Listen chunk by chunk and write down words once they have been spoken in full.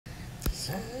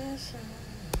My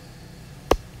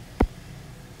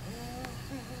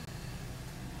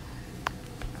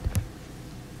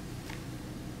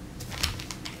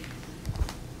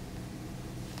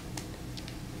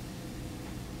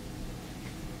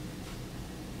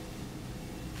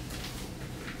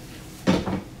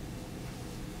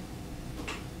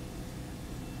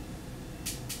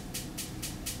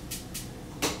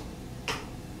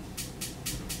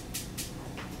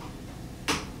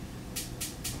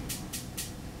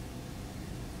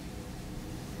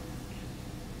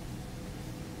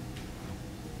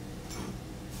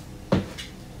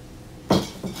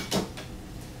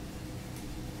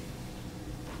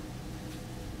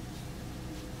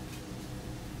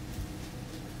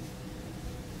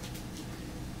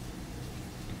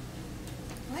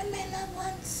loved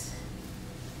ones.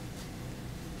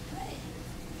 Right.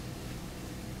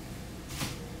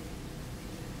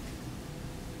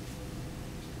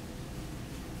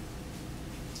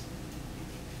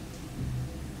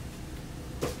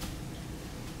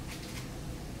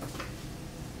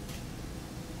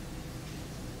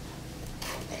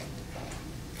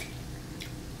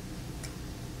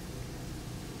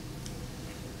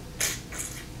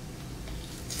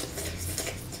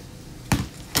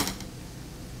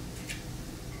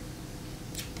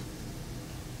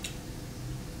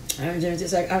 Orange, it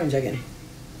tastes like orange again.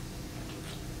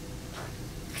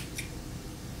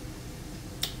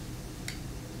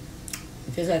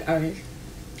 It tastes like orange.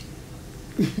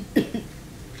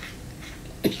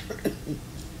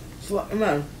 Fuck,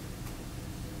 man.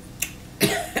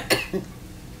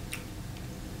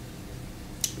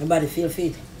 My body feel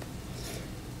fit.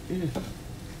 Mm.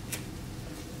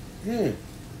 Mm.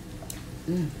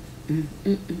 Mm. Mm.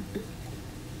 Mm. Mm.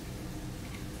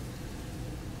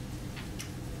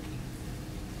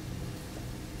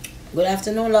 Good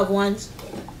afternoon, loved ones.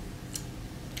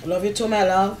 Love you too, my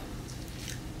love.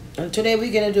 And today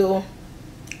we're gonna do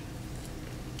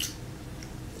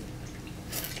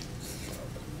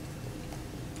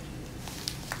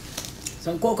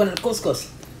some coconut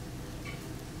couscous.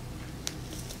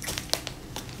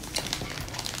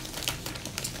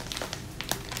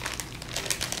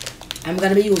 I'm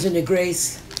gonna be using the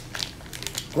Grace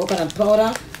coconut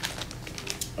powder.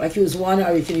 I can use one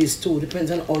or you can use two, depends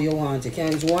on how you want. You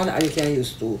can use one or you can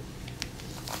use two.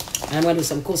 And I'm gonna do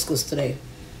some couscous today.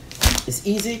 It's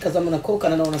easy because I'm gonna cook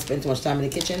and I don't want to spend too much time in the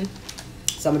kitchen.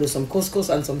 So I'm gonna do some couscous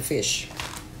and some fish.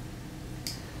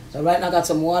 So right now I got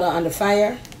some water on the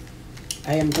fire.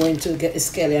 I am going to get the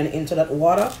scallion into that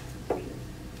water. I'm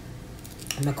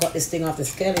gonna cut this thing off the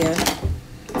scallion.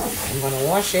 I'm gonna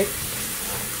wash it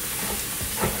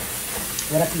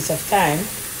with a piece of thyme.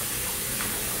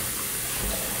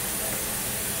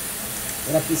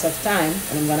 A piece of thyme,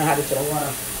 and I'm gonna add it to the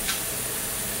water.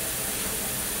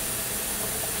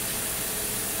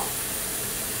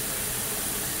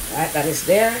 Alright, that is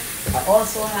there. I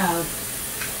also have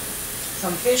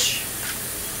some fish,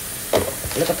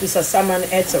 a little piece of salmon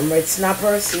head, some red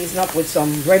snapper, seasoned up with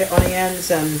some red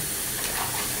onions, and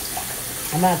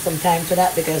I'm gonna add some thyme to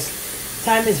that because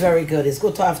thyme is very good. It's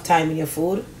good to have thyme in your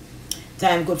food.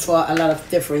 Thyme good for a lot of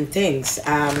different things.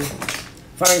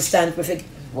 For instance, if it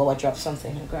well, I dropped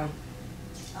something on the ground.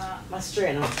 My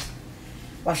strainer.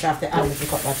 Wash off the almond to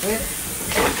cut that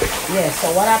with. Yeah,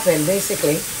 so what happened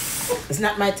basically, it's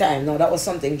not my time. No, that was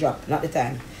something dropped, not the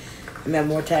time. I have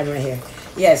more time right here.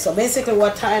 Yeah, so basically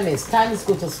what thyme is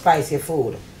good to spice your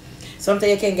food.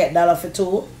 Sometimes you can get $1 for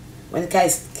two.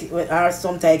 Or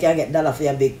sometimes you can get $1 for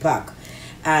your big pack.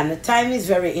 And thyme is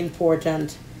very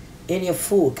important in your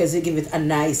food because it gives it a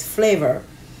nice flavor.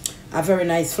 A very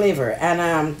nice flavor.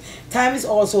 And thyme is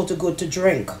also too good to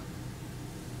drink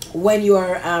when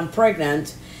you're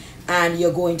pregnant and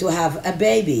you're going to have a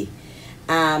baby.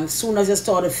 Soon as you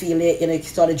start to feel it, you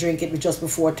start to drink it just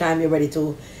before time you're ready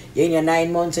to, you're in your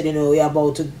 9 months and you're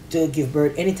about to give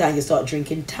birth. Anytime you start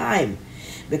drinking thyme,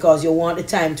 because you want the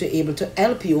thyme to able to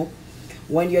help you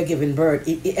when you're giving birth.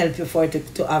 It helps you for it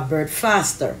to have birth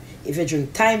faster. If you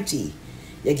drink thyme tea,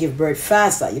 you give birth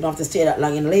faster. You don't have to stay that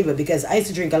long in labor, because I used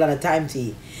to drink a lot of thyme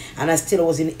tea and I still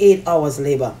was in 8 hours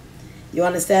labor. You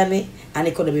understand me? And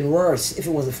it could have been worse if it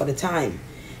wasn't for the thyme.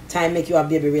 Thyme make you have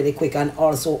baby really quick. And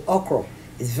also okra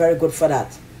is very good for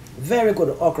that. Very good.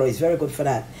 Okra is very good for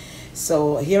that.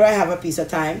 So here I have a piece of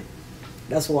thyme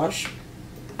that's washed,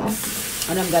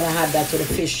 and I'm gonna add that to the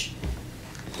fish.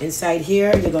 Inside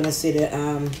here you're gonna see the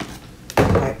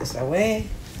wipe this away,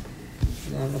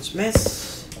 not much mess.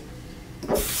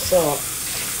 So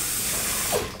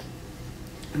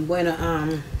I'm going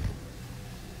to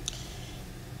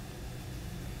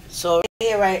so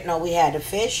here right now we had the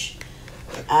fish.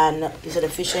 And these are the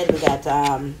fish head.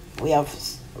 We have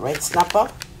red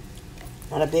snapper,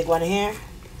 another big one here.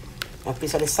 A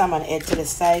piece of the salmon head to the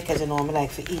side, because you know I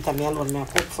like to eat and me alone me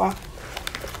cook for.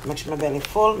 Make sure my belly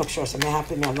full, make sure I'm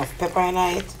happy, me have enough pepper in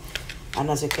it. And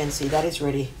as you can see, that is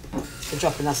ready to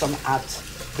drop in some hot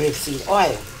grapeseed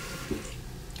oil.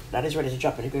 That is ready to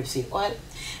drop in the grapeseed oil.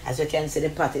 As you can see, the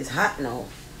pot is hot now.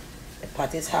 The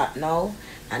pot is hot now,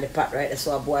 and the pot right there,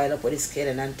 so I boil up with the scale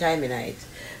and time in it.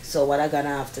 So what I'm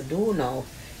gonna have to do now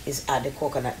is add the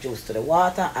coconut juice to the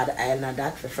water, add the oil and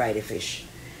that for fry the fish.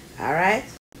 Alright?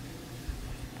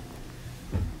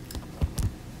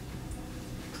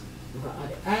 I'm gonna add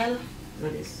the oil.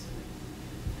 Look at this.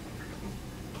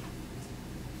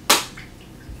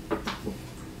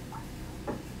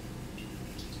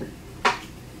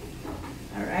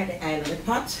 Alright, the oil in the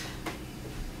pot.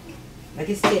 Make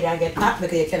it stay there and get hot,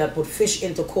 because you cannot put fish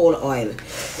into cold oil.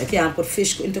 You can't put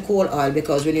fish into cold oil,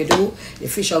 because when you do, the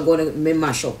fish are going to be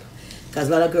mashed up. Because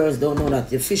a lot of girls don't know that.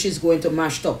 The fish is going to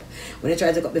mash up. When you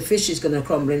try to cook the fish, it's going to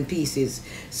crumble in pieces.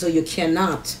 So you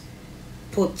cannot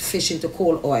put fish into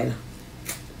cold oil.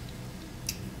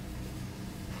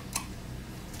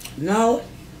 Now,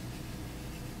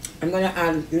 I'm going to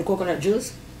add the coconut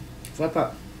juice for a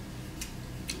pot.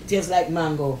 It tastes like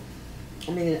mango.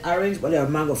 I mean orange, but they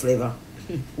have mango flavor.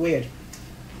 Weird.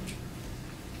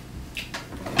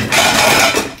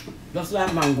 Just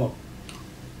like mango.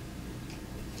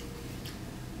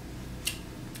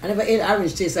 I never ate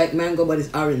orange tastes like mango, but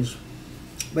it's orange.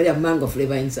 But they have mango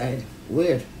flavor inside.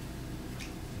 Weird.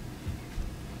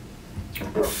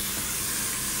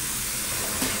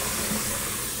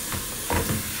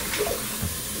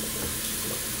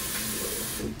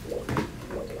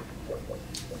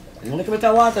 A little bit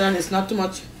of water, and it's not too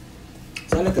much.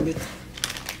 So a little bit.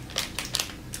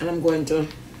 And I'm going to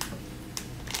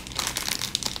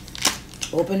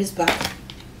open this pack.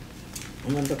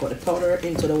 I'm going to put the powder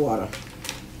into the water.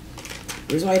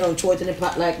 The reason why you don't throw it in the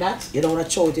pot like that, you don't want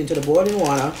to throw it into the boiling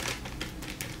water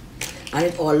and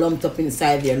it all lumped up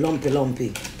inside there,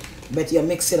 lumpy. But you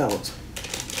mix it out.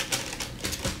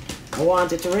 I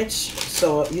want it rich,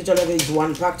 so usually I use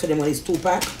 1 pack, to them when it's 2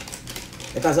 pack.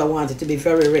 Because I want it to be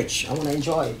very rich. I want to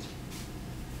enjoy it.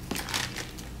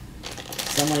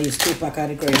 So I'm going to use 2 pack of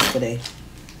the grapes today.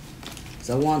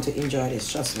 So I want to enjoy this,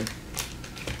 trust me.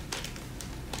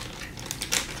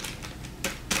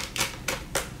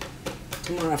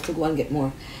 Tomorrow I have to go and get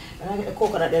more. When I get the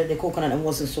coconut there, the coconut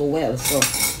wasn't so well. So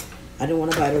I didn't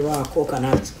want to buy the raw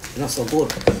coconut. Not so good.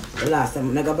 The last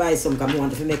time I buy some, because I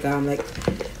want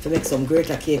to make some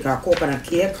grater cake or coconut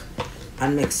cake.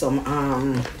 And make some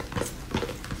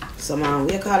what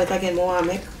do you call it again, more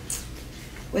make?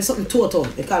 Well, something toto.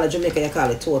 They call it Jamaica, you call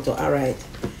it toto. Alright.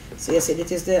 So you see,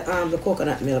 this is the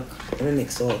coconut milk. Let me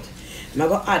mix out. I'm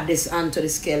going to add this onto the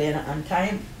scallion and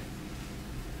thyme.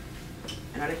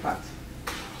 And the pot.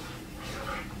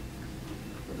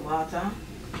 Put water.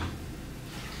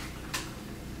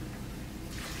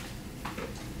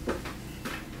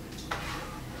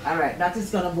 Alright, that is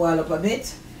going to boil up a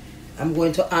bit. I'm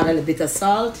going to add a little bit of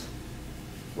salt,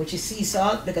 which is sea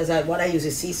salt, because what I use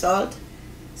is sea salt.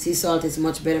 Sea salt is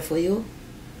much better for you.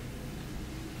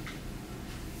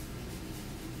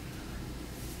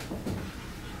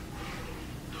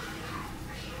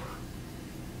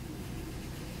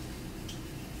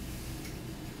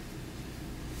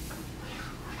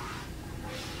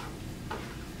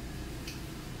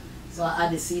 So I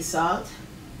add the sea salt.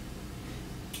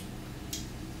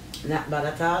 Not bad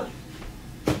at all.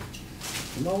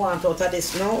 No want out of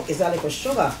this now is a little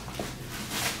sugar.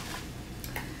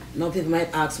 Now people might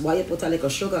ask why you put a little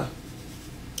sugar.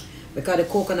 Because the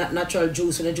coconut natural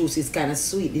juice, and the juice is kind of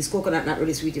sweet. This coconut not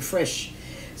really sweet, it's fresh.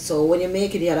 So when you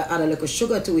make it, you have to add a little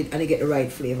sugar to it and you get the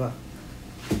right flavor.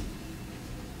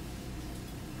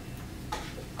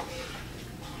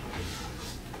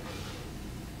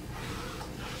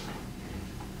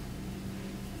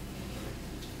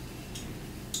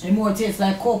 It more tastes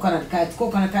like coconut, because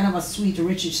coconut kind of a sweet,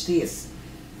 rich taste.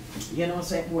 You know,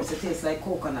 so it tastes like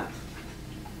coconut.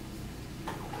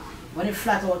 When it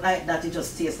flat out like that, it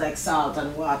just tastes like salt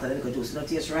and water and little juice. It don't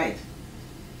taste right.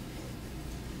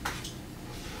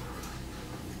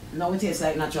 Now it tastes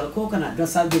like natural coconut.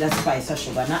 Just a bit of spice of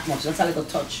sugar, not much, just a little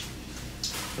touch.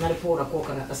 Not the powder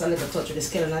coconut, just a little touch with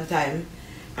the scallion and thyme.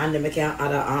 And then we can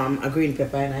add a green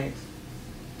pepper in it.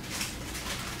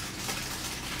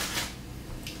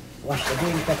 Wash the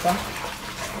green pepper.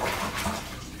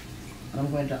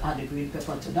 I'm going to add the green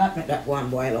pepper to that, make that one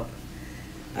boil up.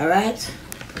 Alright?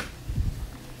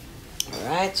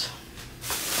 Alright.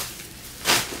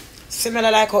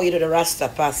 Similar like how you do the rasta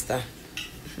pasta.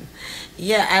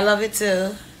 Yeah, I love it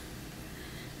too.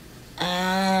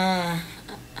 Uh,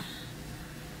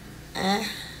 uh.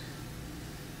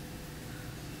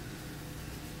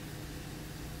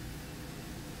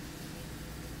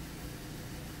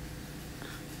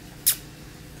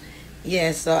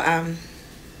 Yeah, so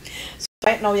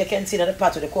right now you can see that the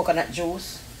part of the coconut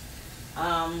juice.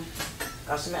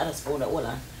 Gosh, me other spoon, hold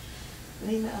on.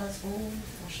 Need my other spoon.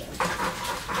 Oh, shit.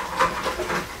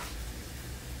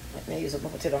 Let me use it,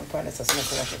 put it on pan, so I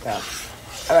can wash it out.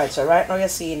 Alright, so right now you're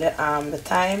seeing the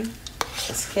thyme,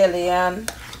 the scallion,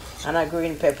 and a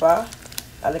green pepper,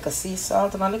 a little sea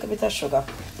salt, and a little bit of sugar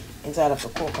inside of the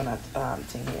coconut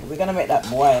thing here. We're gonna make that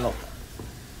boil up.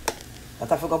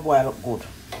 That I forgot boil up good.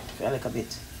 For a little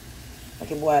bit.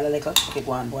 Make it boil a little, make it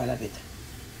go and boil a bit.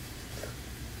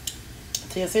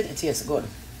 Taste it? It tastes good.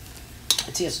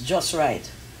 It tastes just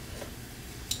right.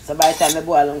 So by the time I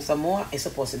boil on some more, it's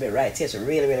supposed to be right. It tastes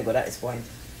really, really good at this point.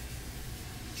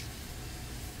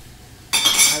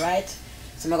 Alright.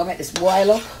 So I'm going to make this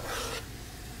boil up.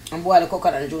 And boil the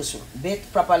coconut juice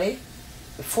bit properly.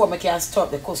 Before I can stir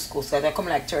up the couscous. So they come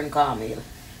like turn caramel.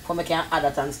 Before I can add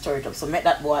that and stir it up. So make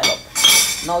that boil up.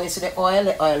 Now you see the oil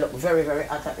look very, very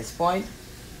hot at this point.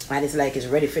 And it's like it's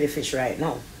ready for the fish right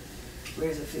now.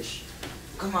 Where's the fish?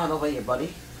 Come on over here,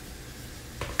 buddy.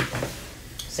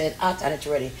 So it's hot and it's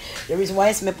ready. The reason why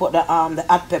is me put the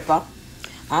hot pepper.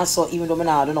 And so even though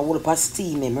I don't know what to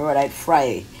steam it, I rather fry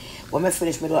it. When I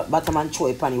finish, I do bottom and throw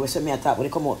it on it. So I talk when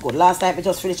it come out good. Last time I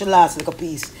just finished the last little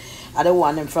piece. I don't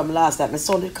want them from last time. My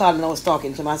son did call me and I was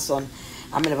talking to my son.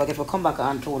 And I never get to come back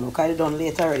and tune. Because I done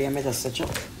late already and I just set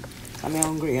up. I'm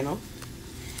hungry, you know.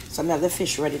 So I have the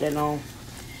fish ready there now.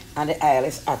 And the oil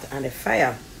is hot and the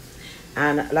fire.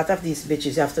 And a lot of these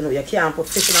bitches you have to know you can't put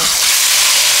fish in a cold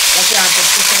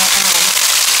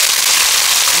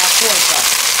pot.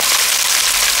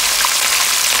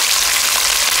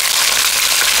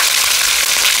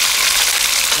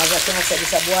 As I said,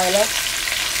 this a boiler.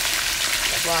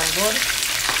 That's one good.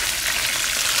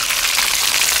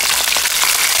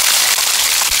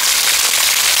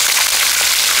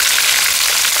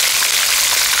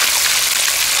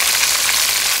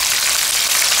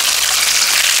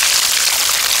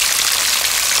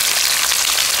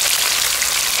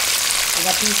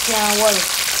 The piece can't work.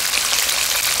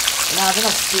 And I have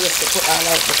enough space to put all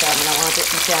out because I want it,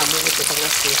 you can't move it because of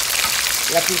space.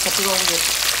 The piece have to go with it.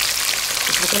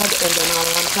 It's looking at the end and all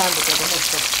one time because the next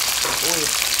stuff wait.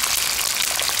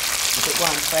 You could go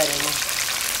and fry them now.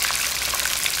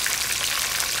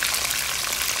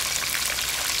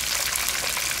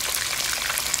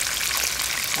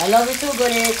 I love it too,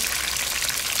 goodie.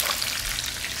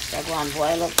 So go and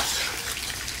boil up.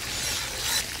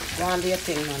 Go and do your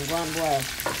thing, man. Go and boil.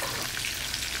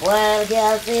 Boil,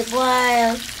 girl, say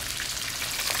boil.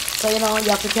 So, you know, you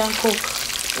have to can cook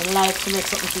in life to make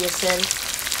something for yourself.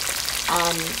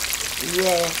 And,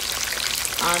 yeah.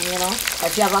 And, you know,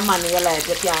 if you have a man in your life,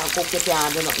 you can't cook, you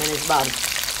can't do nothing, it's bad.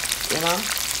 You know?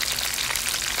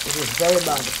 It is very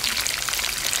bad.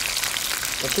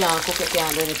 You can't cook, you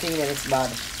can't do anything, then it's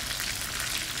bad.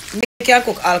 You can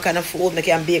cook all kind of food, you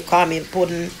can bake caramel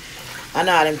pudding, and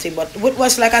all them things. But with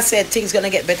what's like I said, things gonna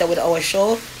get better with our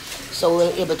show. So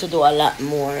we're able to do a lot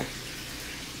more.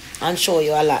 And show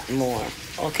you a lot more.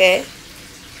 Okay?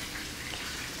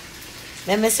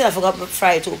 Then myself I got to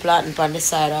fry two plantain on the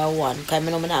side or one. Because I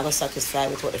know I'm not going to satisfy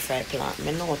with what the fried plantain.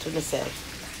 I know what to myself.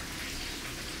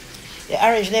 The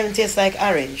orange never tastes like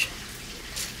orange.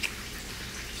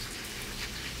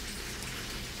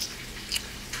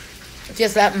 It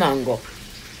tastes like mango.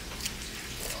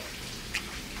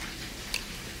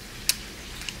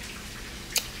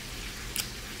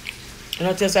 You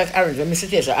know, it tastes like orange. Let me see, it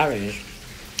tastes like orange.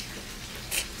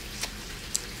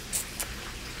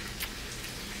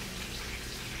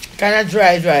 Kind of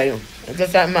dry. It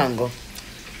tastes like mango.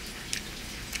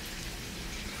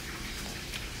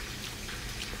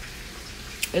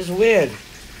 It's weird.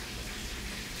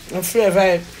 The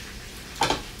flavor.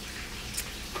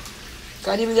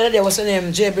 Cause even the other day, what's the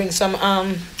name? Jay bring some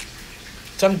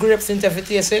grapes into it,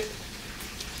 taste it.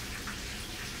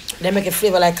 They make it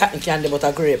flavor like cotton candy, but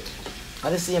a grape. Are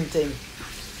the same thing.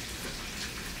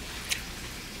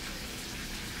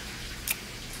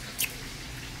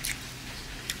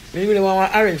 We really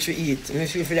want orange to eat. Let me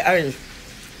feel for the orange.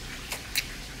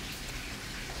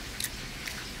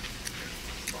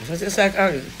 So it tastes like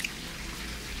orange.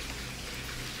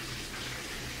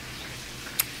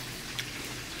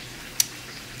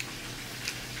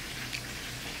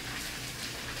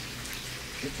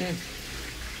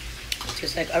 It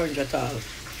tastes like orange at all.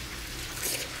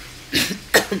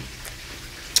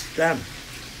 Damn.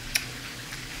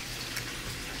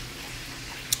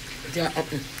 Yeah,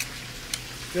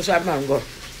 just like mango.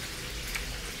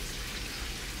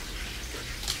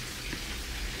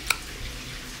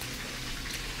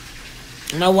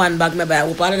 Now one bag maybe I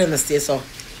hope all of them stay so.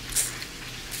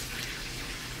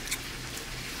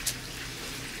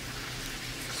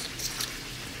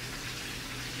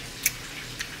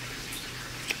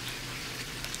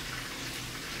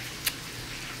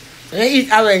 When you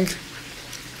eat orange,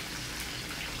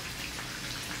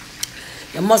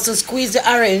 you must squeeze the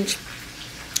orange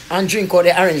and drink out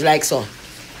the orange like so.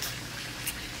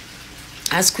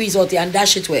 And squeeze out it and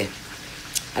dash it away.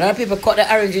 A lot of people cut the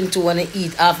orange into when they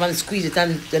eat half and squeeze it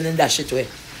and then dash it away.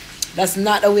 That's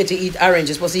not the way to eat orange.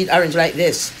 You're supposed to eat orange like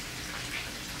this.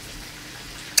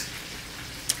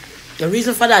 The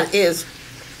reason for that is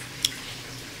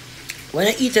when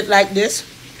you eat it like this,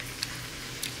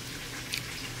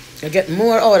 you get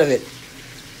more out of it.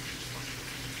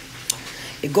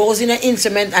 It goes in an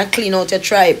instrument and clean out your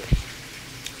tripe.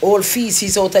 Old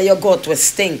feces out of your gut will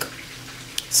stink.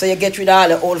 So you get rid of all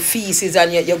the old feces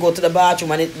and you go to the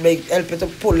bathroom and it help you to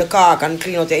pull the cork and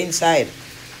clean out your inside.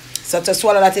 So to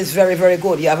swallow that is very, very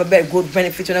good. You have a good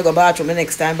benefit when you go to the bathroom the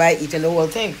next time by eating the whole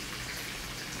thing.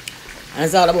 And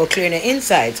it's all about clearing the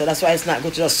inside. So that's why it's not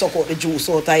good to just suck out the juice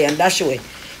out of it and dash away.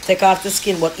 Take off the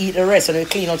skin but eat the rest and you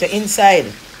clean out your inside.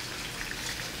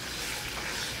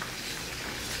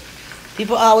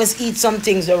 People always eat some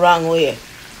things the wrong way.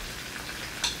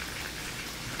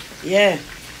 Yeah.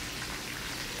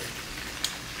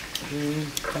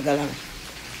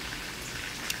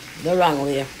 The wrong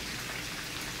way.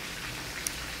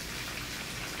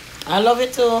 I love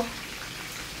it too.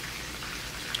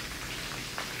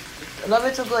 I love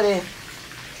it too good. Eh?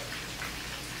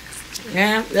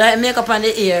 Yeah, like makeup on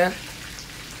the ear.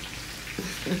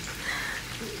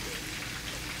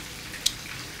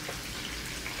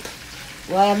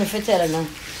 Why am I telling you?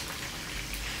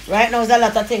 Right now, there's a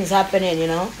lot of things happening, you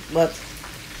know, but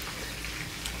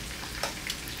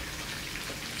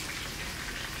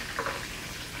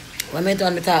when I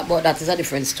done we talk about that, it's a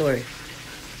different story.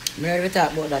 I already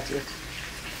talk about that yet.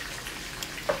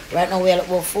 Right now, we are looking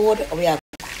for food. We are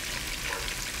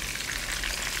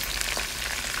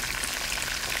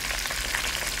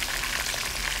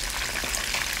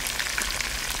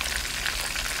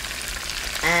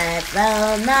I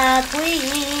found my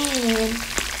queen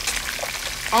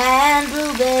and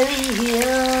blueberry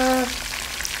hill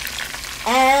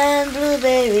and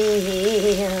blueberry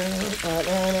hill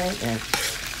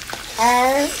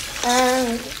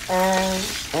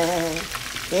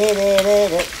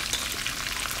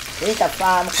It's a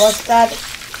farm custard.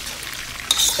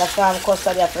 The farm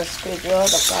custard you have to squeeze out,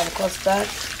 the farm custard.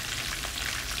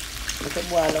 Let it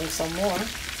boil on some more.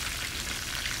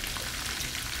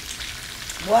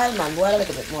 Boil man, boil a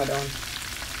little bit more down.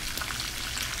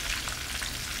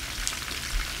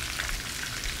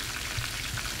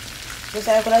 Just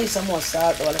I could use some more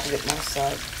salt or a little bit more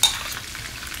salt.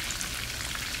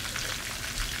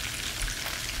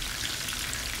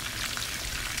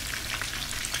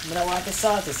 But I want the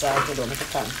salty salt to do make it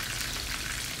can.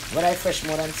 But I fresh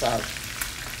more than salt.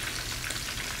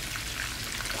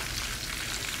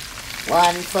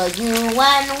 One for you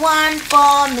and one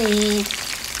for me.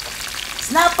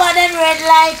 Snapper them red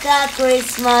like a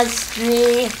Christmas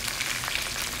tree.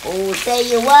 Oh, say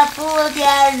you a fool,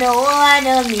 girl, no one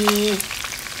of me.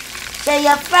 Say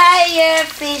you fry your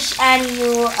fish and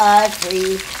you are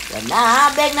free. You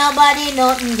nah beg nobody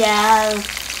nothing, girl.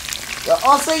 You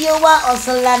hustle, you a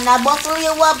hustle, and a bustle,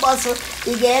 you a bustle.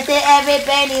 You get it every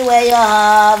penny where you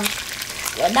have.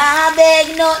 You nah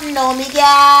beg nothing, no me,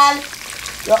 girl.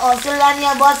 You hustle and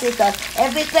you bustle, cause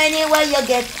every penny where you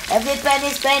get, every penny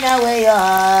spent where you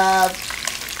have.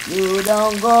 You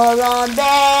don't go around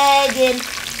begging,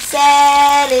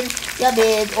 selling your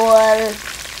big oil.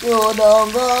 You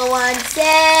don't go on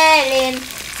selling,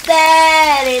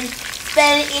 spelling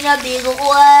in a big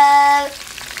oil.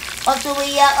 Also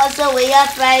we are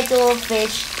fry to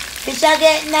fish. Fish are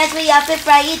get nice, we have to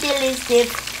fry it till it's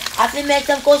stiff. Have to make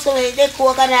some couscous with the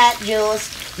coconut juice.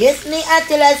 Yes, me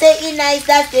until I say it nice,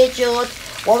 that's the truth.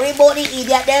 Worry about the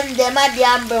idiot, them a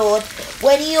damn brute.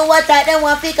 When you water them,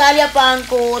 want to call your pan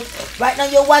coat. Right now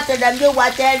you water them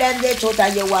the truth,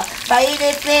 and you fry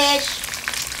the fish.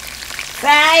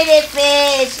 Fry the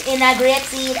fish in a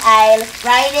grapeseed aisle.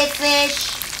 Fry the fish.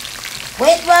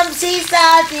 Wait from sea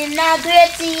salt in a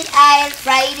grapeseed aisle.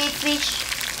 Fry the fish.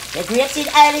 The grapeseed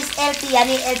aisle is healthy and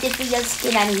it's healthy for your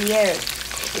skin and hair.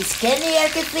 It's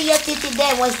healthy for your titty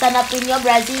then when stand up in your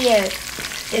brassiere.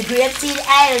 The grapeseed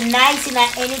aisle nice in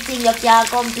anything you can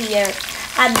compare.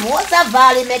 And most of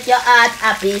all, it make your heart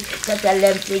happy. So tell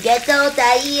them to get out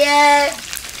of here.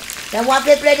 Then want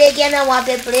to play the game, I want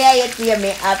to play it for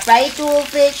me. I fry 2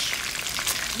 fish.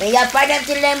 Me I fry them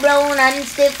till them brown and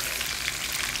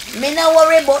stiff. Me no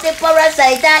worry about the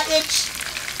parasite I itch.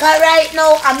 Cause right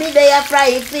now, I me there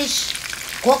fry fish.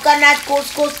 Coconut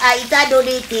couscous, I eat a do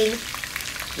the thing.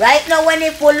 Right now, when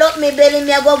it pull up me belly,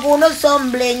 me I go no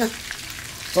some bling.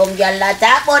 Some girl that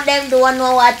talk about them don't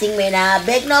know what thing. Me nah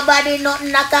beg nobody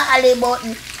nothing knock a alley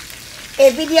button.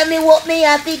 Every day me walk me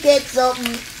happy get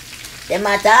something. Them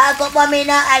a talk about me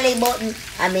na alley button.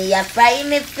 And me a fry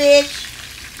me fish.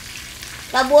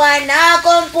 The boy nah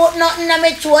come put nothing on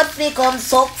me throat fi come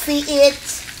suck fi it.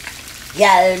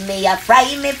 Girl, me a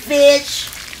fry me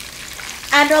fish.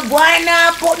 And the boy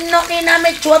nah put nothing on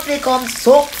me throat fi come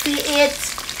suck fi it.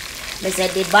 Me say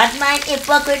the bad mind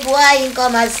hypocrite boy him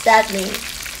come and start me.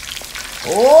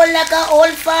 Oh, like a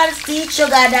old false teach sugar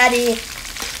daddy.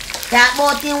 Talk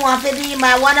about him want to be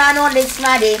my one and only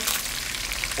snoddy.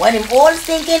 When him old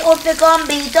stinking up to come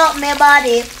beat up my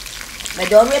body. Me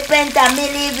don't repent and me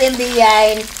leave him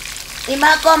behind. Him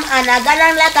a come and a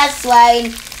galang like a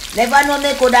swine. Never know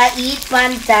me coulda eat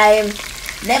pan time.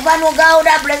 Never know God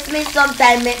woulda bless me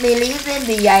sometime. Make me leave him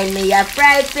behind. Me a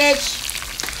fried fish.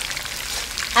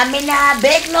 And me nah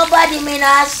beg nobody. Me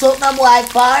nah soak no boy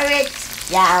for it.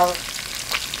 Yeah.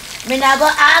 Me nah go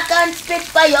arc and spit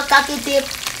for your cocky tip.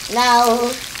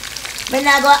 Now. Me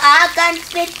nah go arc and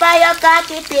spit for your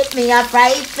cocky tip. Me a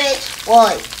fried fish.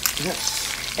 Boy.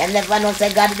 Them never know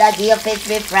say God that give fish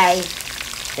me fry.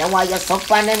 Then why you suck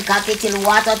on them cocky till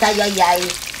water out of your eye.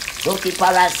 Dirty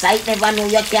parasite never know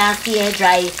you can't stay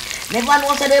dry. Never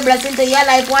know say the blessing to your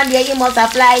life one day you must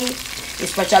apply.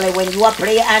 Especially when you are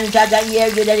pray and judge a hear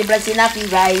you the blessing of your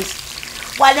rise.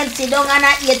 While them sit down and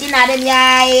eat in them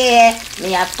yeah.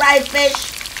 Me a fried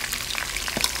fish.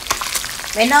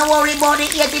 Me no worry about the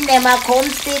eating them a come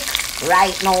stick.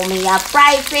 Right now me a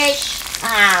fried fish.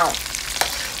 Ow.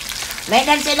 Make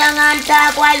them sit down and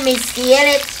talk while me scale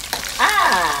it.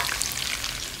 Ah.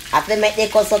 After make the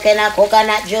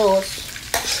coconut juice.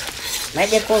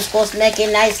 Make the couscous make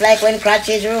it nice like when crotch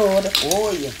is rude.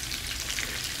 Oh yeah.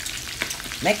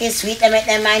 Make it sweet and make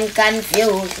them mind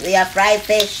confused. We are fried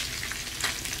fish.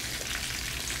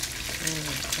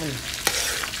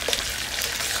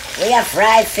 We are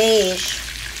fried fish.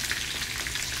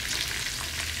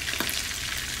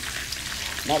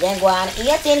 Now then go on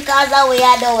eating cause we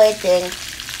are doing thing.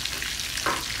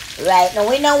 Right now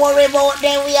we don't worry about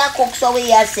them. We are cook so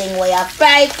we are sing. We are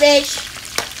fried fish.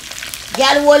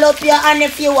 Girl hold up your hand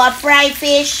if you are fried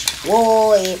fish.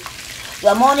 Whoa.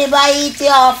 Your money by eat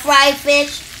your fried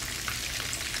fish.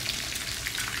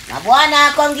 Now boy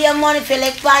now come give your money for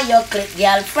like for your clip.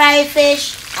 Girl fried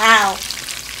fish. Ow.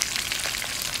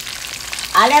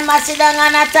 All them a sit down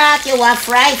and attack you are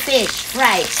fried fish.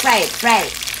 Fried.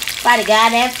 For the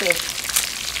goddamn fish.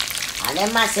 And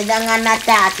them a sit down and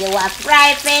attack you a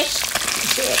fried fish.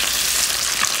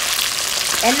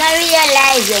 Them not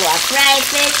realize you a fried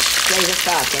fish. What you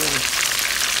talking about?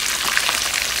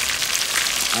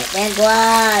 Let them go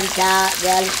on talk,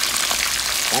 girl.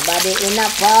 Somebody in a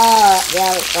pot,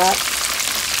 girl. What?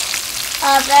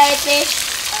 Oh, fried fish.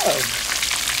 Oh.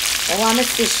 They want me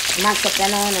fish mash up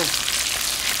and on.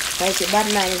 So it's a bad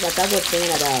man is not a good thing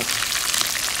in a dog.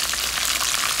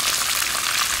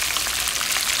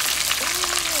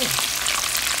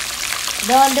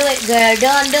 Don't do it, girl.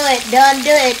 Don't do it. Don't do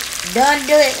it. Don't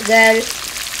do it, girl.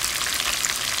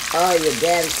 Oh, you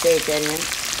damn Satan, man.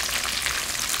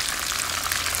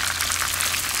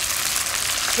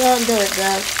 Don't do it,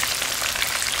 girl.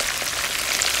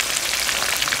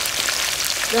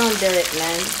 Don't do it,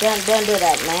 man. Don't do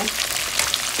that, man.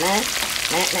 Man.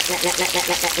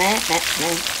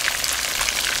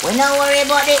 We don't worry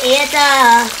about the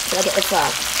eater. So get the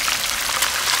fork.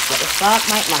 Get the fork,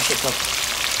 might mash it up.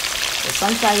 But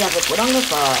sometimes you have to put on the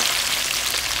fork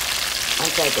and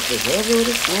try to preserve it with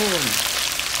a spoon.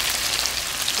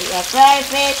 We are fried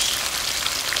fish.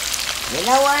 We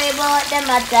don't worry about them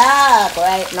at all.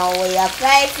 Right now we are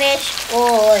fried fish.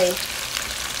 Boy.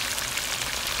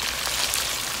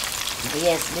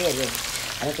 Yes, baby.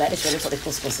 I look like this one for the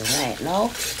couscous right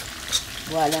now.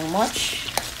 Boiling much.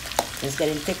 It's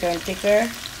getting thicker and thicker.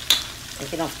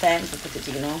 Take enough time to put it,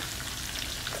 you know.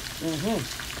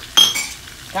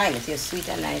 Time, it feels sweet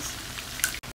and nice.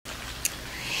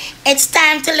 It's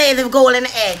time to lay the golden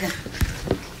egg.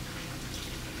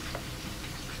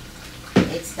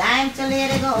 It's time to lay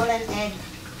the golden egg.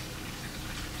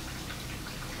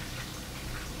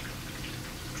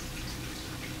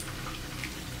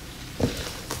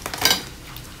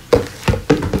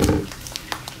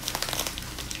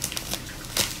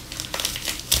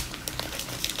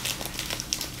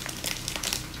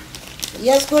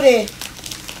 Yes, goodie.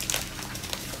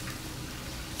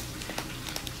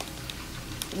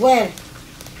 When?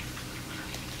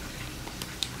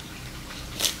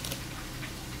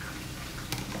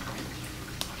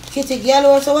 Kitty girl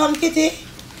also want kitty?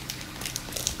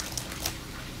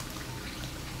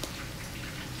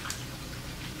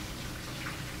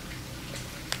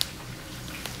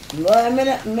 Boy, I don't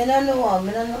know. I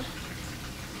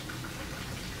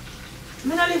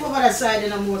don't live over that side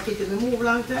anymore, kitty. I move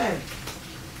long time.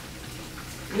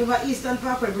 I live at Eastern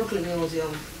Parkway, Brooklyn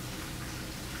Museum.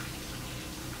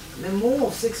 I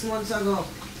moved 6 months ago.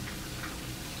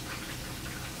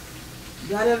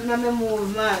 God help me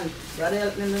move, man. God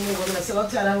help me move. I'm going to sell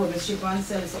out I would ship and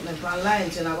sell something online,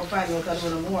 and I'm going to find out I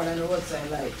don't more than the roadside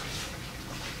light.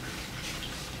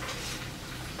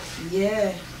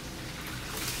 Yeah.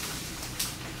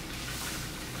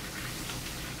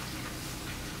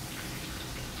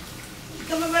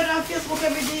 Come over on Facebook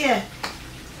every day.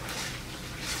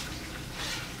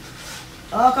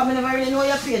 Oh, come I never really know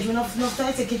your page. I don't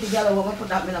time to kitty girl over, I put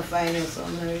that in a fine you, so I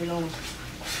don't really know.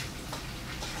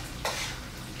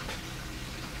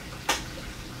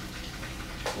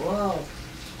 Wow.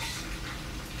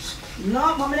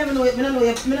 No, but I don't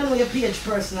know your page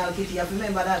personal, kitty. You have to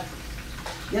remember that.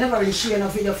 You never really share no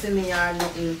video for me or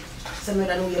nothing. So I don't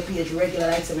know your page regular,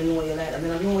 like so I know you like that. I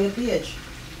don't know your page.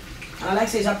 And I like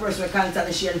say it's a person who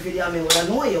constantly share video of me would I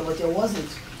know you, but you wasn't.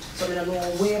 So I don't know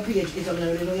where your page is, I don't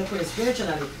really know your page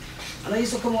spiritually. And I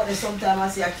used to come out there sometimes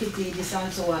and say a kitty, this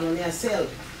and so on, I sell.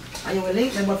 And you will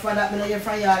link me, but for that I know you're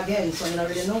from you again, so I don't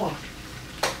really know.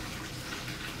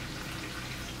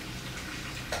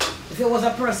 If you was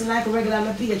a person like regular on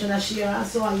my page and I share and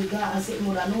so on, you got and say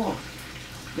more than know.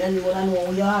 Then you would know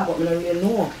who you are, but I don't really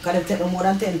know. Because they take no more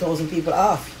than 10,000 people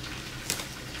off.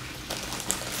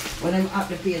 When I'm up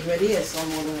the page where they is, so I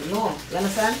don't know. You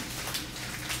understand?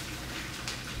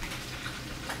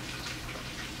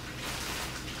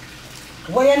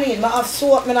 What you need? I have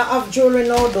soap, I have jewelry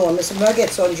now though. I say I get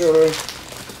some jewelry.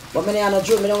 But I have no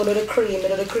jewelry, I don't do the cream,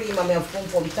 and I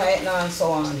have pum tight now and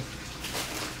so on.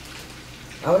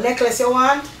 Our necklace you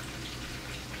want?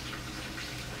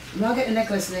 I'll get the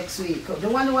necklace next week. The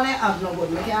one I have no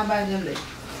good. I can't buy them there.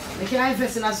 I can't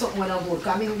invest in something when I'm good.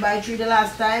 Because I buy 3 the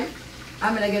last time.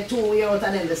 I'm going to get 2 years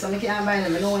out of them. So I can't buy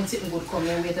them. I know when something good come,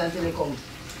 I wait until they come.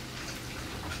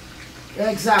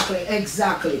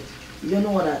 Exactly. You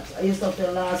know that. I used to have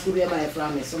the last good you buy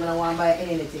from me. So I don't want to buy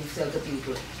anything to sell to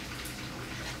people.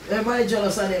 Everybody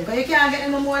jealous of them. Because you can't get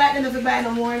them no more like them if you buy no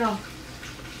more now.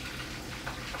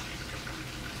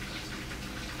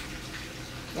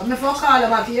 I'm going to call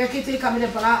them back. Your kitty coming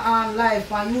up on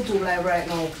live, on YouTube live right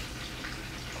now.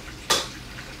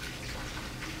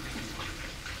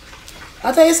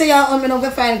 I thought you say you're not going to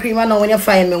find cream, I know when you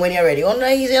find me when you're ready. You're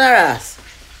not easy in a ass.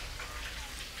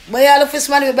 But you're the first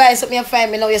man to buy something you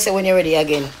find me now, you say when you're ready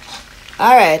again.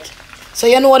 Alright. So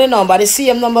you know the number, the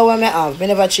same number when I have. I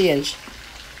never change.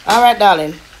 Alright,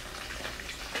 darling.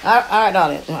 Alright,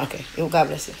 darling. Okay. God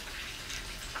bless you.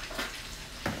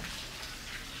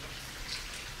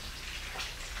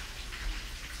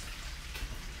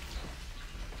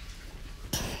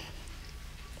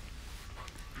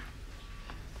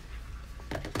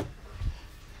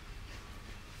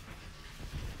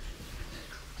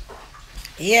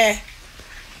 Yeah.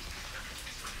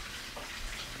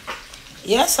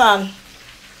 Yes, son.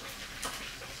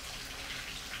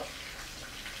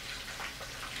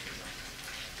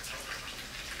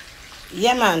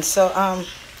 Yeah, man. So, I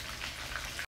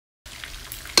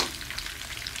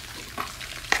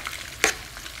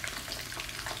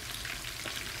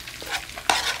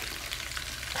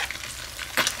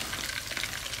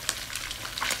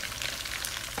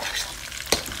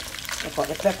got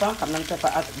the pepper. I'm going to pepper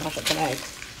at mash up tonight.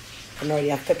 I already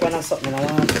have pepper and something. I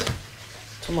want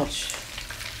too much.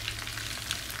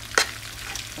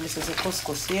 And this is the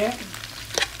couscous here.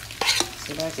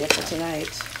 So that's it for tonight.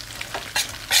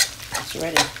 It's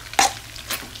ready.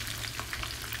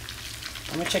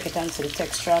 I'm going to check it and see the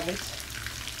texture of it.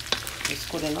 It's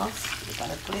good enough. Put it on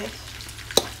the plate.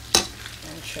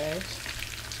 And try it.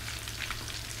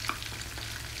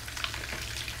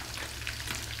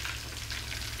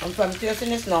 I'm from tasting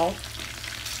this now.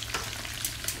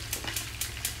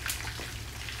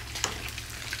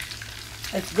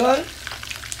 It's good,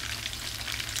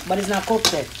 but it's not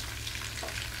cooked yet.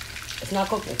 It's not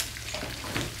cooked yet.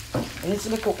 It needs to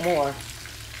be cooked more.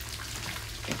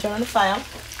 I turn on the fire.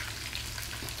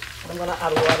 I'm gonna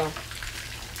add water.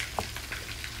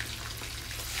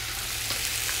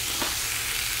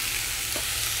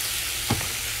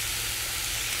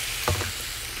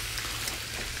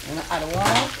 I'm gonna add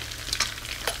water.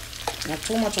 Not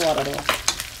too much water though.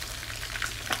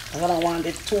 I don't want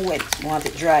it too wet. I want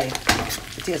it dry.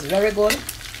 It tastes very good.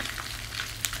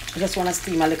 I just want to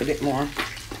steam a little bit more.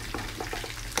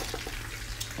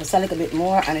 Just a little bit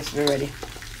more and it's ready.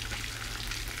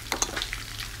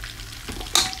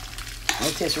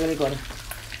 It tastes really good.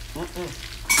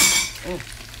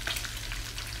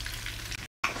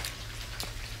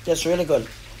 Just really good.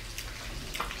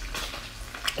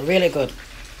 Really good.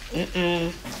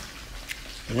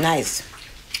 Nice.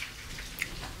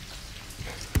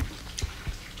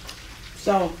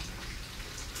 So,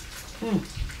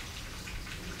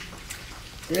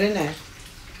 really nice.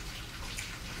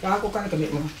 I'll cook a little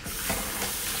bit more.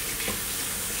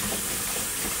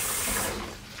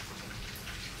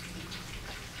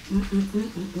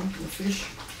 The fish.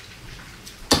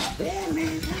 Yeah,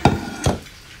 man.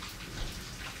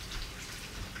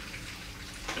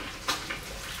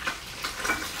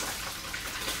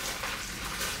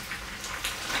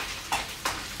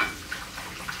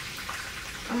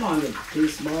 Come on, you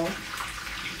grease ball.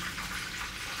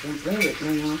 Don't play with me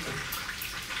now.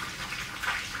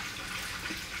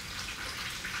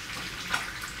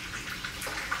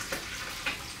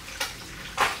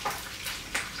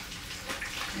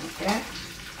 Okay.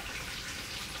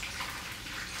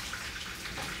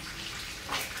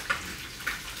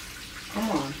 Come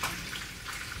on.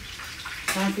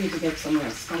 Time for you to get some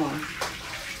rest. Come on.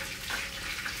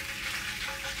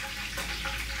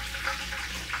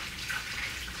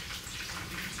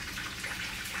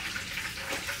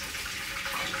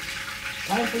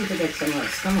 Time for you to get some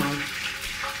rest. Come on.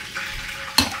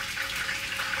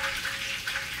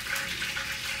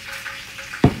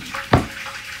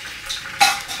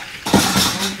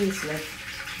 One piece left.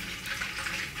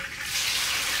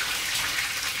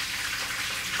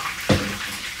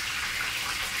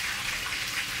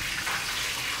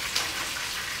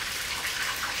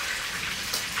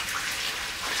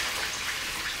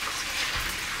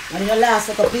 And the last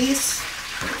little piece,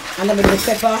 and then with the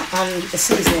pepper and the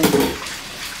seasoning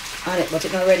on it, but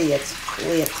it's not ready yet.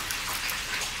 Wait.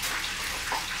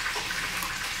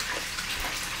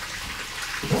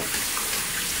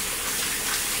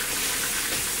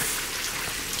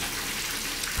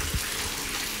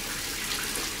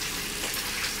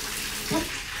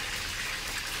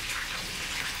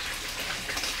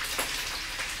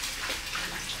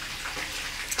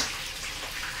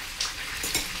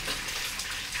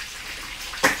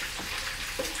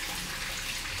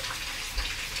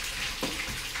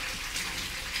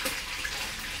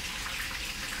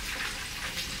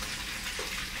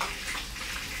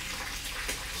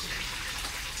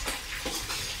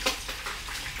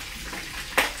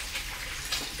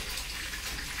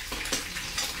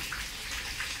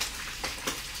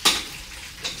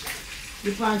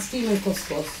 You find steaming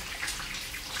couscous.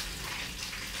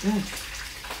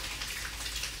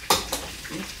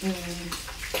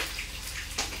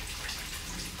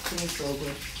 Tastes so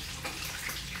good.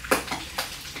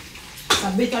 It's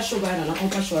a bit of sugar, and not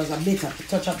much sugar, it's a bit of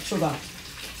touch of sugar.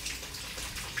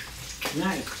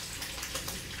 Nice.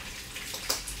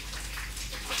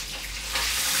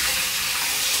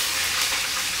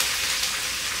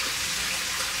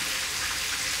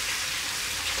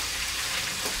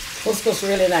 Couscous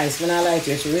really nice. When I like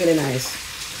it, it's really nice.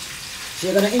 So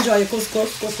you're gonna enjoy your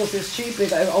couscous. Couscous is cheap. You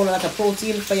got a lot of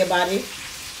protein for your body.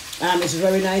 It's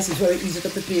very nice. It's very easy to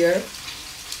prepare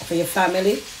for your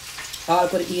family. All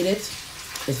could eat it.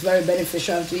 It's very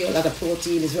beneficial to you. A lot of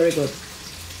protein. It's very good.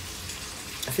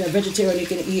 If you're a vegetarian, you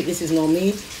can eat. This is no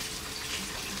meat.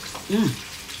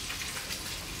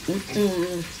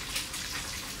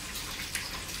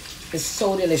 It's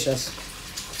so delicious.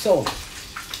 So,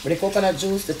 with the coconut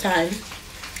juice, the thyme,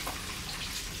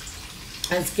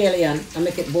 and scallion, and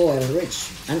make it boil, rich,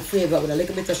 and flavor with a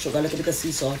little bit of sugar, a little bit of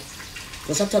sea salt.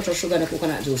 Just a touch of sugar and the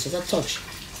coconut juice, just a touch.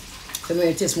 So when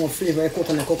it tastes more flavor,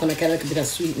 coconut can a little bit of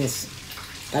sweetness.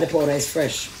 And the powder is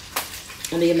fresh.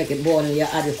 And then you make it boil and you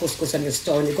add your couscous and your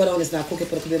stir. And you go down this now, cook it,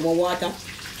 put a little bit more water,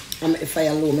 and make the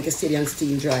fire low, make it steady and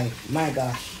steam dry. My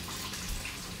gosh.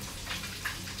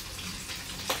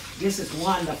 This is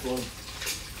wonderful.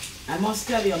 I must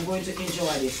tell you, I'm going to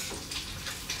enjoy this.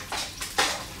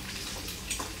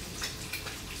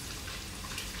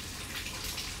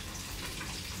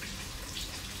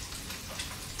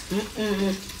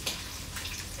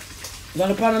 The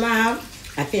only problem I have,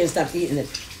 I can't stop eating it.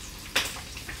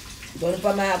 The only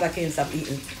problem I have, I can't stop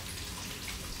eating it.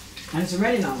 And it's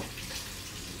ready now.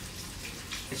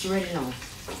 It's ready now.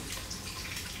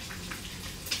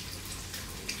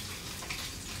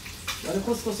 Well, the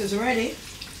couscous is ready.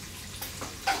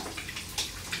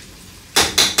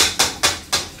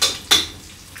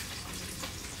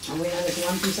 I'm waiting on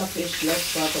one piece of fish. Let's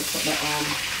start to put the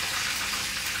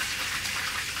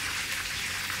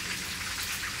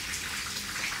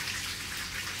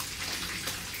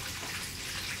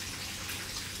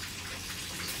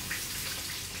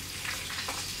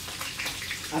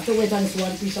I have to wait on this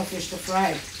one piece of fish to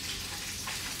fry.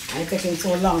 And it's taking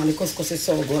so long and the couscous is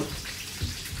so good.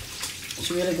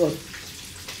 It's really good.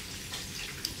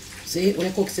 See, when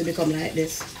it cooks it become like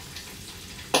this.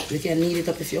 You can knead it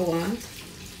up if you want.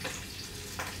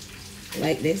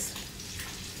 Like this.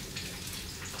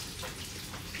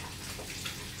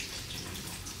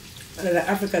 And the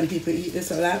African people eat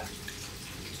this a lot.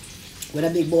 With a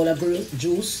big bowl of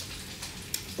juice.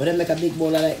 When they make a big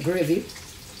bowl of like gravy.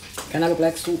 Kind of look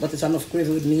like soup, but it's enough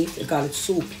gravy with meat. They call it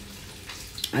soup.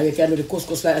 And you can do the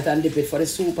couscous like that and dip it for the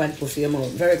soup and put for your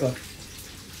mouth. Very good.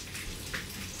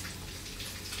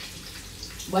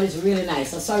 But it's really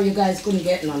nice. I'm sorry you guys couldn't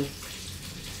get none.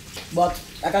 But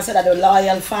like I said, the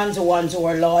loyal fans, the ones who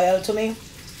are loyal to me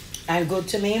and good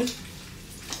to me,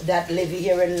 that live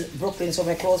here in Brooklyn, so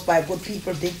very close by, good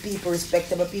people, big people,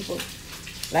 respectable people.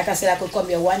 Like I said, I could come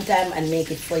here one time and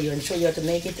make it for you and show you how to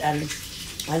make it and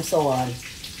so on.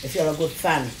 If you're a good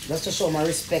fan, just to show my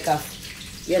respect of,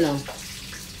 you know,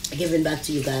 giving back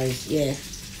to you guys. Yeah,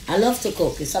 I love to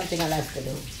cook. It's something I like to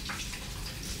do.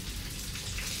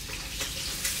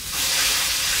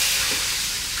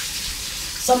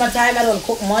 Summertime, I don't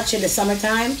cook much in the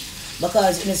summertime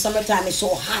because in the summertime it's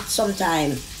so hot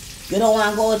sometimes. You don't want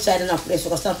to go outside in a place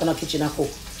because stand up in a kitchen and cook.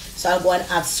 So I'll go and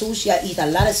have sushi. I eat a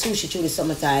lot of sushi through the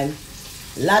summertime.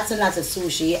 Lots and lots of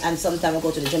sushi. And sometimes I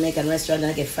go to the Jamaican restaurant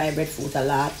and I get fried bread food a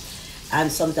lot. And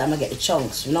sometimes I get the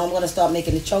chunks. Now I'm going to start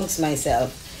making the chunks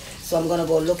myself. So I'm going to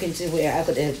go look into where I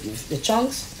could the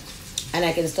chunks. And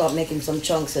I can start making some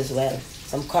chunks as well.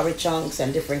 Some curry chunks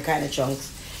and different kind of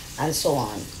chunks. And so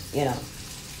on, you know.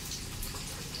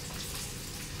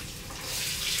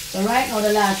 So right now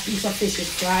the last piece of fish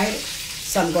is fried.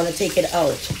 So I'm going to take it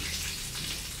out.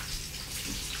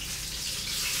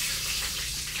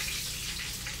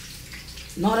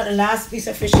 Now that the last piece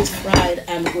of fish is fried,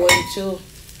 I'm going to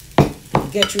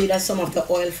get rid of some of the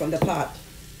oil from the pot.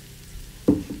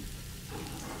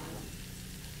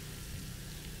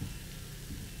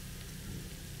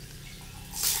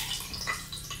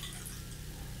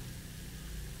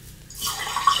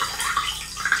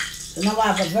 So now I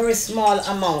have a very small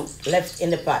amount left in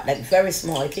the pot, like very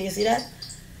small. Can you see that?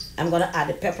 I'm going to add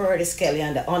the pepper, the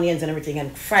scallion, the onions and everything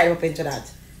and fry it up into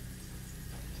that.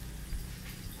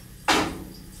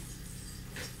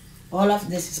 All of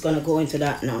this is going to go into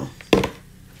that now.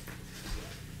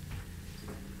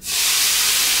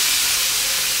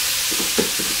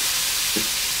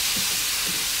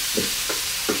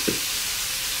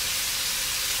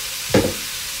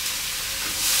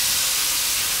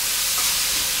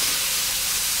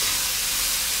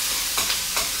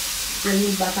 We'll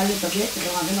leave back a little bit. I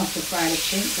don't have enough to fry the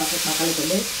shrimp, so I'll put back a little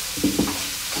bit.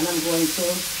 And I'm going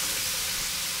to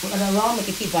put it around, make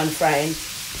it keep on frying.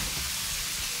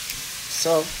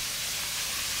 So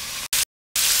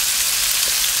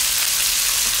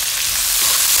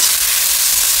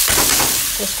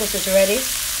couscous is ready.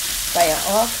 Fire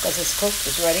off because it's cooked,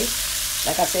 it's ready.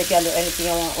 Like I said, you can do anything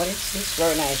you want with it. It's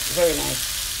very nice, very nice.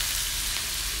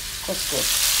 Couscous.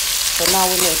 So now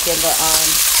we're making the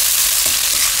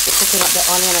we're cooking up the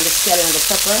onion and the scallion and the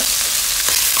pepper.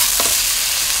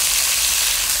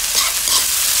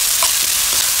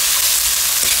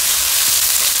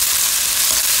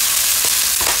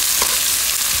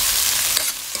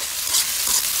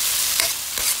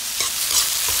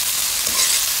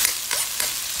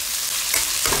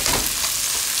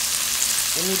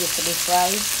 We need it to be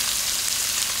fried.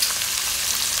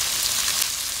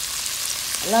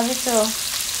 I love it too.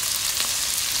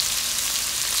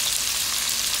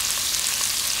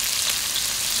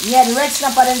 Yeah, the red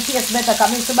snapper then tastes better.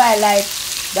 Come used to buy like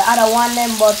the other one them,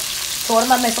 but so when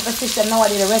I mess up the fish them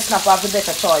nowadays, the red snapper have the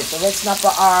better choice. The red snapper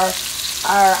are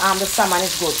the salmon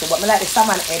is good too, but I like the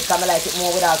salmon head because I like it more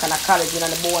without kind of collagen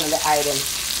and the bone and the eye them.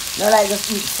 I like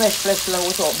just eat fresh flesh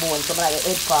without bone, so I like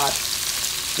the head part.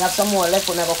 I have some more left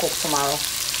when I go cook tomorrow.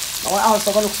 I'm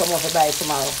also going to look some more to buy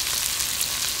tomorrow.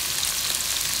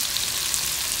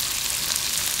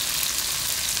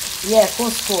 Yeah,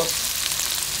 couscous.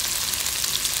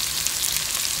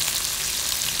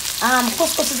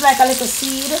 Couscous is like a little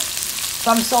seed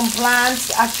from some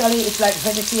plants. Actually, it's like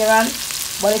vegetarian,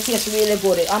 but it tastes really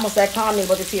good. It's almost like cornmeal,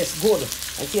 but it tastes good.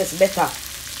 It tastes better.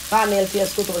 Cornmeal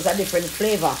tastes good, but it's a different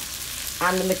flavor.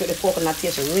 And they make it with the coconut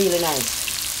taste really nice.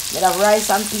 They have rice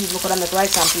and peas. Look at them make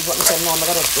rice and peas, but I said no, I'm not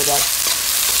going to do that.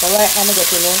 So right now I'm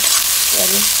getting it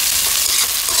ready.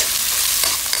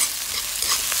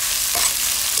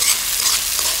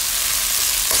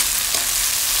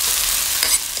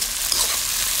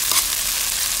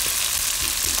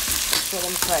 sure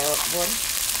them fry out good.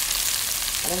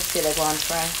 And then still they go and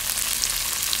fry.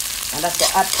 And that's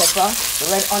the hot pepper. The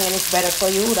red onion is better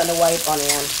for you than the white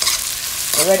onion.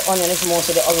 The red onion is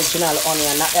mostly the original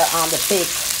onion, not the fake,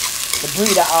 the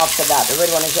breeder after that. The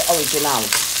red one is the original.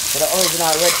 So the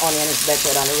original red onion is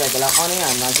better than the regular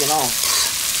onion, as you know.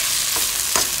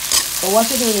 So what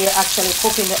you're doing, you're actually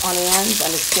cooking the onions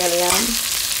and the scallion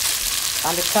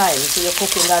and the thyme. So you're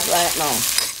cooking that right now.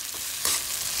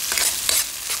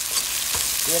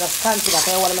 You're just canting that.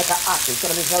 You want to make it hot. It's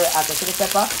going to be very hot. You see the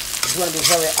pepper? It's going to be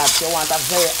very hot. You want a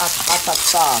very hot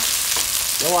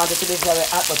sauce. You want it to be very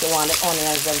hot, but you want the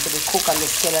onions them to be cooked and the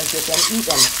scallion so you can eat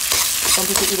them. Some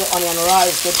people eat the onion raw.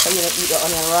 It's good for you to eat the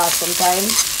onion raw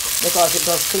sometimes because it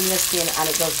does clean your skin and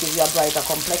it does give you a brighter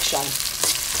complexion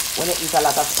when you eat a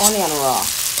lot of onion raw.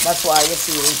 That's why you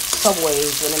see in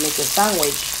Subways when they make a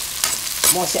sandwich,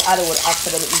 most of Hollywood ask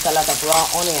for them to eat a lot of raw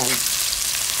onions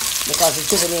because it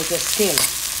rejuvenates your skin.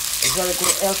 It's very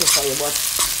good healthy for you, but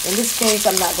in this case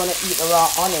I'm not going to eat the raw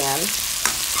onion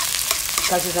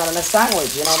because it's not in a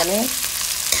sandwich, you know what I mean?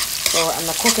 So I'm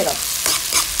going to cook it up.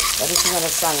 But this is not a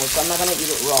sandwich, so I'm not going to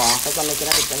eat it raw because I'm making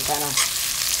a different kind of...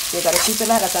 So you got to keep it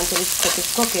like that until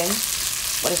it's cooking,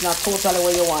 but it's not totally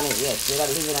where you want it yet. So you got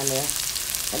to leave it on there.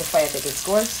 Let the fire take its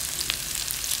course.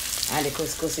 And the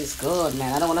couscous is good,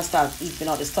 man. I don't want to start eating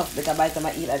all this stuff because by the time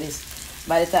I eat like this,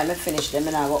 by the time I finish them,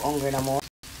 I'm not go hungry no more.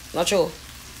 Not true.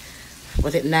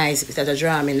 But it's nice. It's a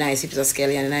drum, it's nice. It's a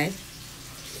scallion, nice.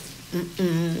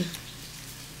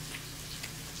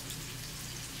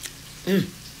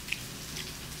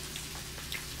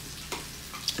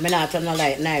 I mean, I turn the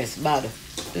light nice, bad.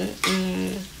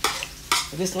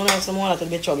 If it's not nice, more that'll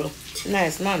be trouble.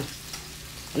 Nice, man.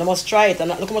 And I must try it. And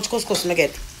look how much couscous I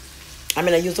get. I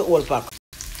mean, I use the whole pack.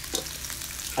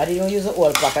 I didn't use the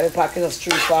whole pack. The pack is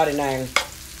 $3.49.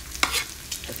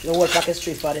 The whole pack is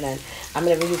 $3.49. I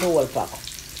mean, I use the whole pack.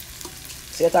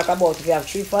 So you talk about if you have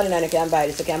 $3.49, you can buy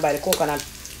this. You can buy the coconut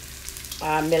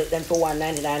milk them for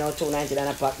 $1.99 or $2.99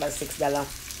 a pack. That's $6.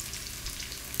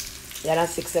 Yeah,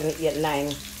 that's $6, $7, $8,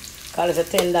 $9. Call it a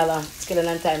 $10. Skilling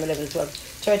and time, 11, 12.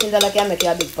 $13 can make you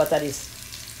a big pot of this.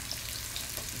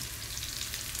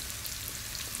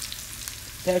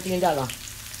 $13.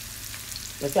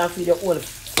 You can feed your whole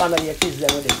family, your kids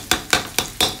them with it.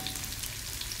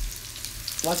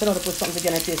 Once you know to put something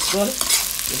together and it tastes good,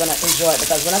 you're going to enjoy it.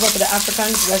 Because when I go to the African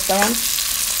restaurant,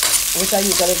 which I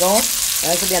usually go, when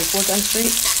I used to be on Fulton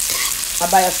Street, I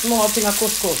buy a small thing of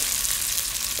couscous.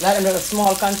 Like them, a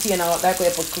small container, like where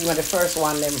you put cream on the first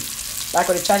one, them. Like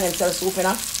where the Chinese sell soup, you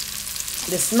know.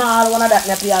 The small one of that,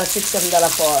 I pay $6, $7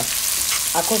 for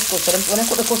a couscous. So when I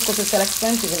cook the couscous, it's still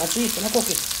expensive, it's not cheap when I cook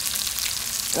it.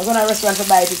 When I go to a restaurant to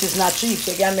buy it, it is not cheap.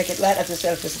 So you can make it like that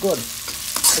yourself, it's good.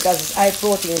 Because it's high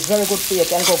protein, it's very good for you.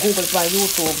 You can go Google it on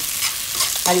YouTube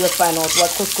and you will find out what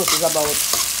couscous is about.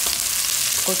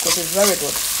 Couscous is very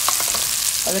good.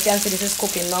 As you can see, this is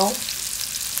cooking now.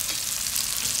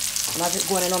 And as it's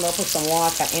going in, I'm going to put some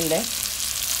water in there.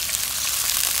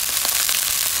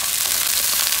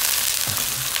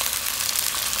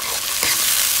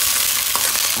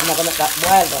 I'm not going to make that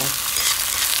boil down.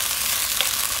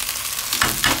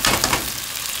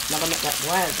 I'm not going to make that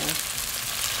boil down.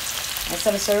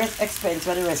 Instead of serious expense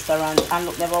for the restaurant and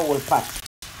look never a whole pot.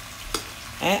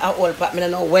 A whole pot, I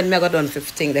don't know when I go done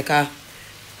 15 because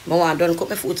I want to cook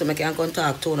my food so I can come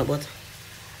talk to you about.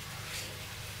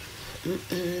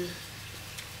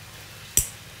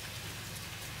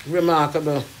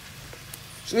 Remarkable.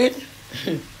 Sweet.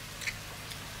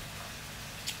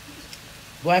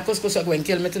 Why couscous are going to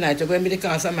kill me tonight? You're going to be the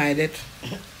cause of my death.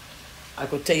 I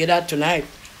could tell you that tonight.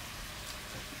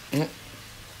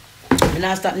 And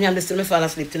I start name this till I fall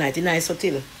asleep tonight. It's nice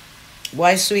hotel.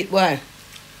 Boy, sweet boy.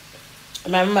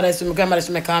 My mother used to, my grandmother used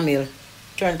to make cornmeal.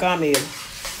 Turn cornmeal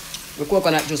with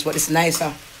coconut juice, but it's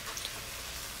nicer.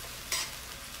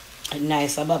 It's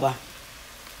nicer, baba.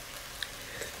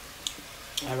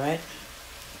 Alright.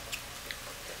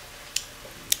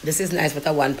 This is nice, but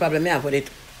I one problem I have with it.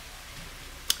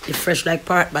 It's fresh like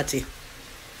pork patty.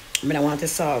 I mean, I want the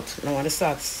salt. I don't want the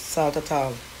salt at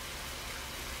all.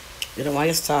 You don't want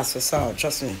your sauce for salt,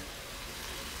 trust me.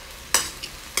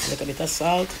 A little bit of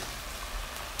salt.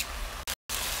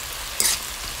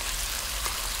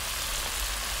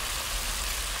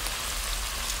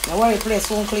 Don't worry, the place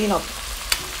won't clean up.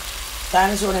 Time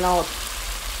is running out.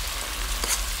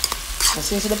 And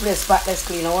since the place spotless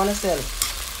clean, I want to sell.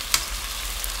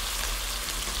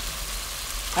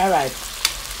 Alright.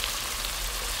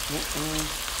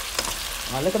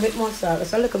 A little bit more salt.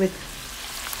 Just a little bit.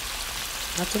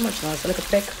 Not too much now, it's a little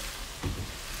peck.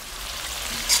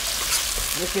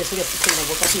 This place we get to clean up,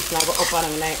 but people now go up on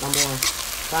the night no more.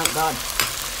 Thank God.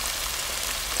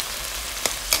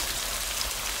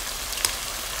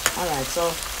 Alright, so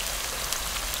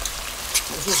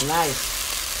this is nice.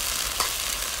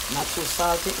 Not too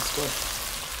salty, it's good.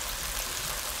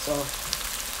 So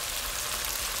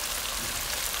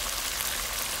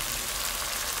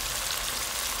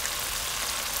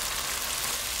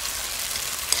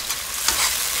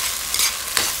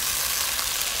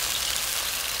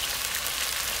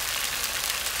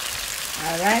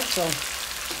alright, so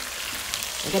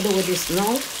what I do with this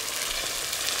now?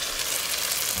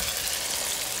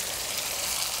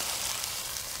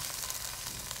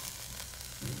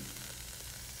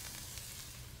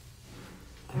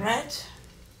 Alright.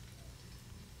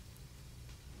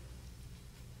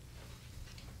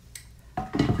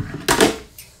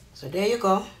 So there you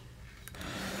go.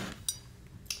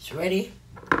 It's ready.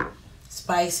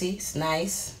 Spicy, it's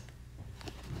nice.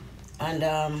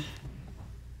 And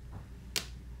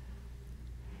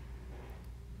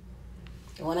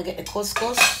you want to get the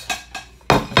couscous.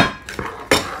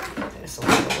 This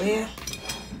over here.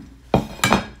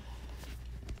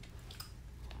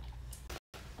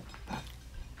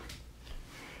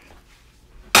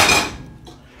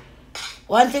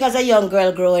 One thing as a young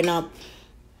girl growing up,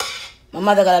 my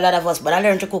mother got a lot of us, but I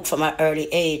learned to cook from an early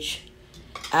age.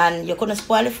 And you couldn't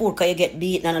spoil the food because you get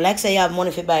beaten. And like say you have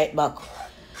money to buy it back.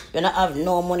 You don't have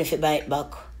no money to buy it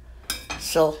back.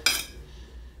 So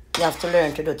you have to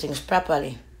learn to do things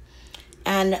properly.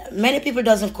 And many people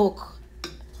doesn't cook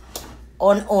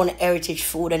own heritage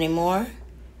food anymore.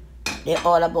 They're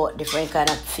all about different kind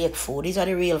of fake food. These are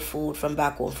the real food from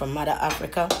back home, from Mother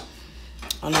Africa.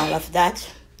 And all of that.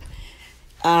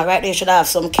 Right there should have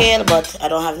some kale, but I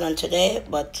don't have none today.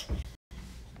 But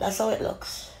that's how it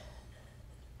looks.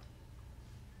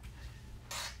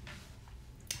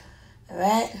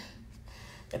 Alright.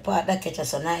 The part that ketchup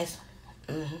so nice.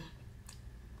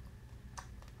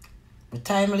 With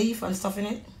thyme leaf and stuff in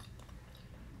it.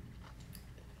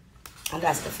 And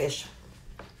that's the fish.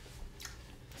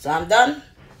 So I'm done.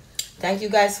 Thank you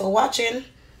guys for watching.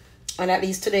 And at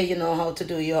least today you know how to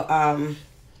do your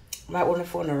might want the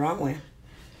phone the wrong way.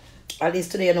 At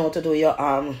least today you know how to do your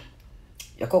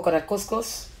coconut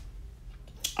couscous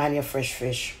and your fresh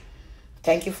fish.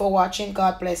 Thank you for watching.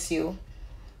 God bless you.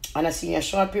 And I see you in a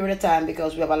short period of time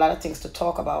because we have a lot of things to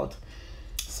talk about.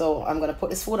 So I'm gonna put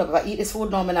this food up. If I eat this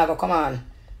food now, I'm not gonna come on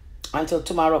until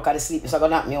tomorrow because the sleep is gonna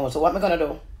knock me out. So what am I gonna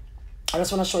do? I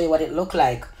just wanna show you what it look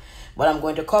like. But I'm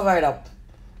going to cover it up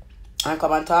and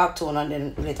come and talk to you, and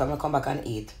then later I'm gonna come back and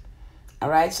eat.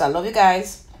 Alright, so I love you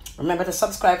guys. Remember to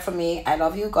subscribe for me. I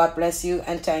love you. God bless you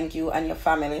and thank you and your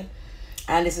family.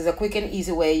 And this is a quick and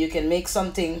easy way you can make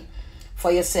something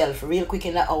for yourself real quick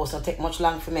in the house. Don't take much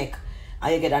long to make.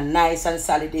 And you get a nice and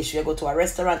solid dish. You go to a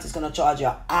restaurant, it's going to charge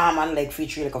you arm and leg for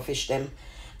 3 little fish them.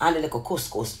 And the little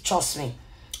couscous. Trust me.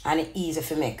 And it's easy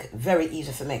to make. Very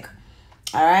easy to make.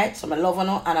 Alright, so I love you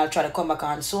now, and I'll try to come back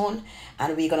on soon.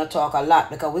 And we're going to talk a lot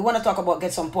because we want to talk about,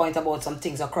 get some point about some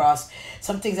things across.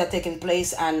 Some things are taking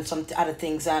place and some other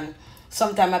things. And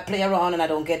sometimes I play around and I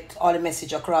don't get all the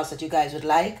message across that you guys would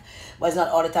like. But it's not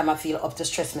all the time I feel up to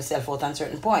stress myself out on a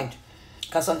certain point.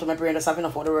 Because sometimes my brain doesn't have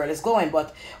enough how the world is going.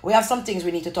 But we have some things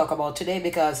we need to talk about today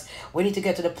because we need to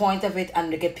get to the point of it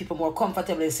and to get people more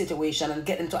comfortable in the situation and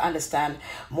get them to understand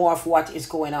more of what is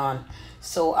going on.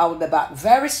 So I will be back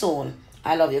very soon.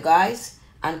 I love you guys.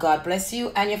 And God bless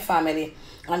you and your family.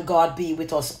 And God be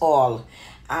with us all.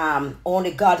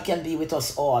 Only God can be with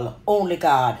us all. Only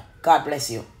God. God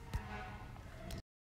bless you.